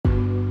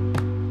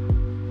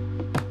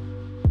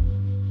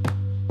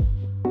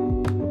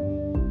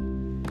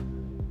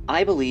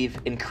I believe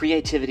in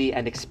creativity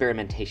and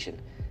experimentation.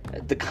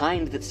 The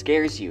kind that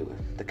scares you,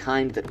 the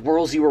kind that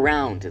whirls you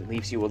around and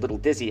leaves you a little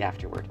dizzy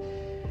afterward.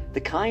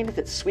 The kind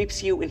that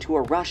sweeps you into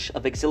a rush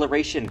of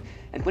exhilaration,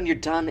 and when you're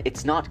done,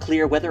 it's not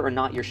clear whether or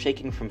not you're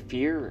shaking from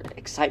fear,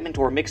 excitement,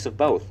 or a mix of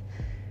both.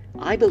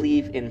 I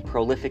believe in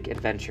prolific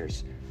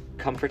adventures,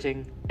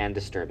 comforting and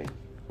disturbing.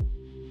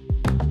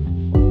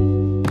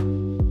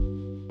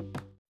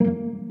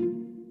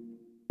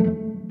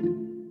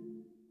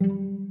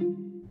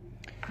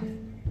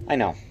 I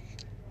know,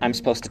 I'm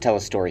supposed to tell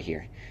a story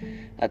here.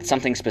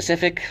 Something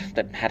specific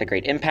that had a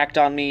great impact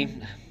on me,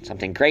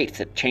 something great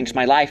that changed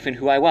my life and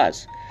who I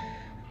was.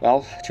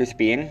 Well, truth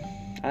being,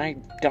 I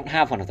don't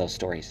have one of those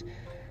stories.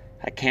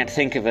 I can't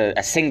think of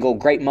a single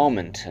great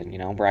moment,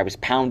 where I was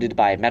pounded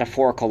by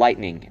metaphorical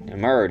lightning and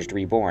emerged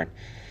reborn.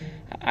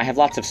 I have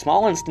lots of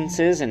small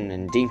instances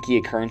and dinky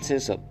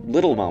occurrences,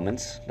 little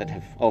moments that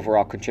have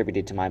overall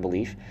contributed to my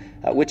belief,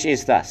 which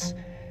is thus.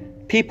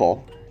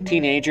 People,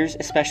 teenagers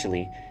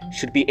especially,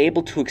 should be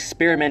able to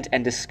experiment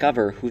and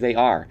discover who they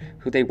are,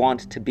 who they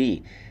want to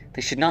be.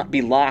 They should not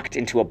be locked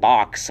into a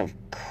box of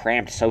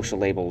cramped social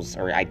labels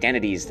or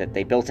identities that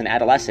they built in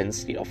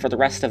adolescence, for the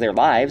rest of their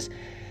lives.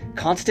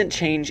 Constant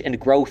change and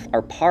growth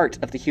are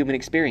part of the human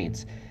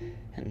experience.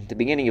 And the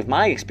beginning of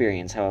my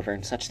experience, however,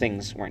 such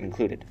things weren't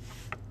included.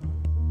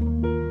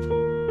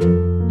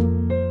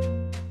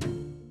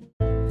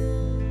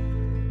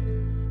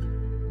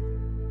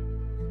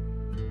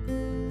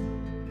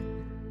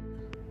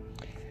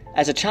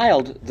 As a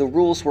child, the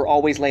rules were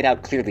always laid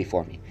out clearly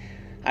for me.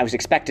 I was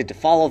expected to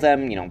follow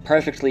them,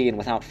 perfectly and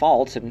without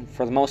fault, and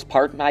for the most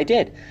part, I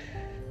did.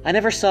 I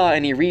never saw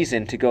any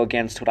reason to go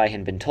against what I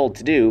had been told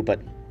to do,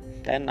 but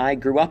then I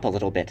grew up a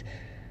little bit.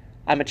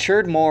 I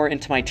matured more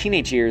into my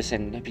teenage years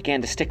and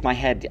began to stick my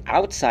head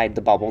outside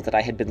the bubble that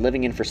I had been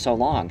living in for so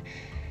long.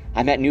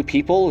 I met new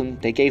people,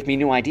 and they gave me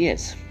new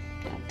ideas.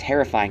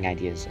 Terrifying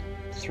ideas,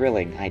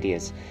 thrilling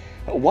ideas.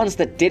 Ones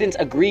that didn't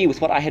agree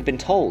with what I had been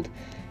told.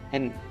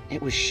 And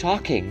it was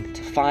shocking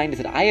to find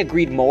that I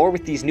agreed more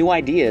with these new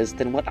ideas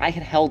than what I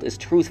had held as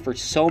truth for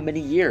so many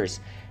years.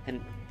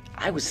 And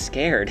I was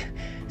scared.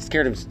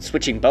 Scared of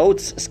switching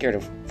boats, scared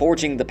of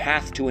forging the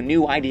path to a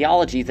new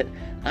ideology that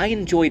I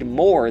enjoyed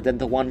more than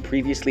the one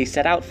previously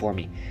set out for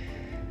me.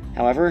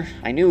 However,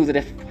 I knew that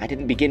if I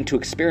didn't begin to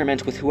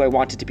experiment with who I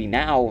wanted to be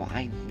now,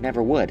 I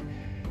never would.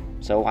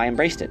 So I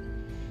embraced it.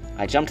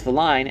 I jumped the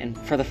line and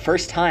for the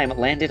first time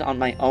landed on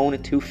my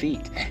own 2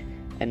 feet.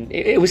 And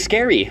it was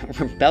scary.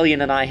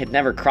 Rebellion and I had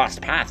never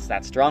crossed paths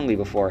that strongly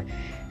before.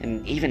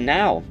 And even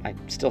now, I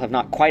still have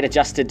not quite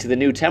adjusted to the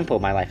new tempo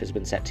my life has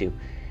been set to.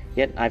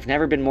 Yet I've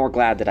never been more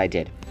glad that I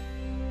did.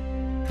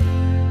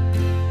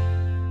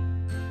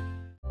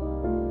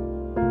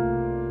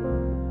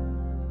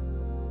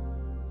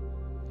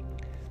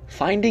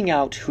 Finding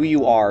out who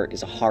you are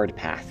is a hard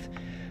path.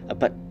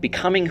 But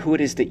becoming who it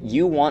is that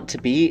you want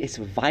to be is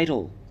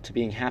vital to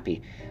being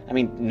happy.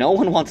 No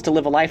one wants to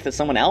live a life that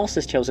someone else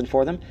has chosen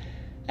for them.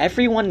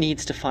 Everyone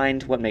needs to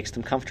find what makes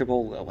them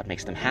comfortable, what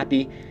makes them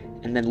happy,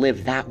 and then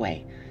live that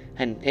way.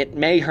 And it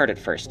may hurt at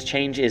first.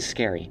 Change is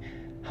scary.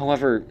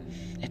 However,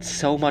 it's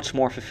so much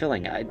more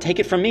fulfilling. Take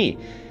it from me.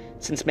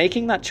 Since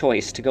making that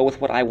choice to go with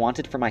what I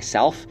wanted for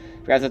myself,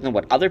 rather than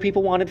what other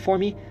people wanted for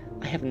me,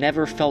 I have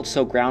never felt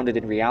so grounded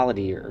in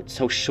reality or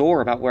so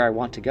sure about where I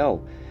want to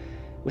go.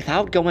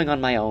 Without going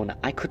on my own,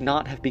 I could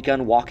not have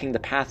begun walking the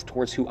path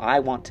towards who I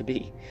want to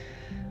be.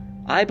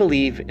 I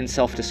believe in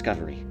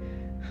self-discovery.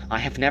 I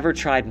have never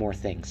tried more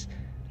things.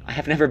 I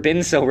have never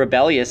been so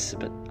rebellious,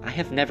 but I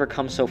have never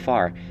come so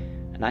far,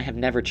 and I have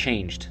never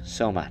changed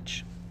so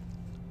much.